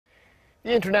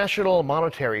The International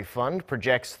Monetary Fund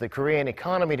projects the Korean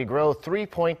economy to grow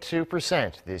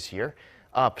 3.2% this year,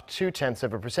 up 0.2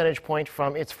 of a percentage point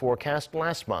from its forecast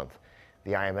last month.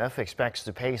 The IMF expects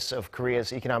the pace of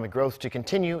Korea's economic growth to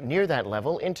continue near that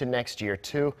level into next year,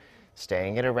 too,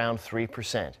 staying at around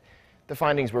 3%. The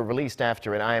findings were released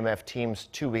after an IMF team's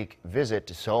two-week visit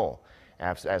to Seoul.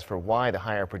 As for why the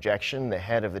higher projection, the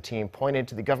head of the team pointed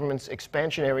to the government's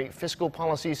expansionary fiscal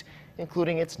policies,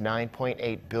 including its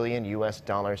 $9.8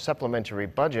 billion supplementary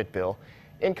budget bill,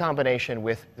 in combination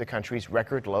with the country's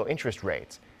record low interest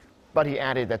rates. But he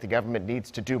added that the government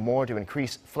needs to do more to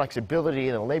increase flexibility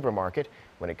in the labor market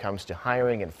when it comes to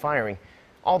hiring and firing,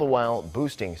 all the while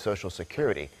boosting Social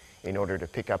Security in order to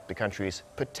pick up the country's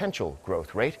potential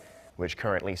growth rate, which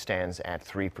currently stands at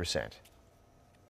 3%.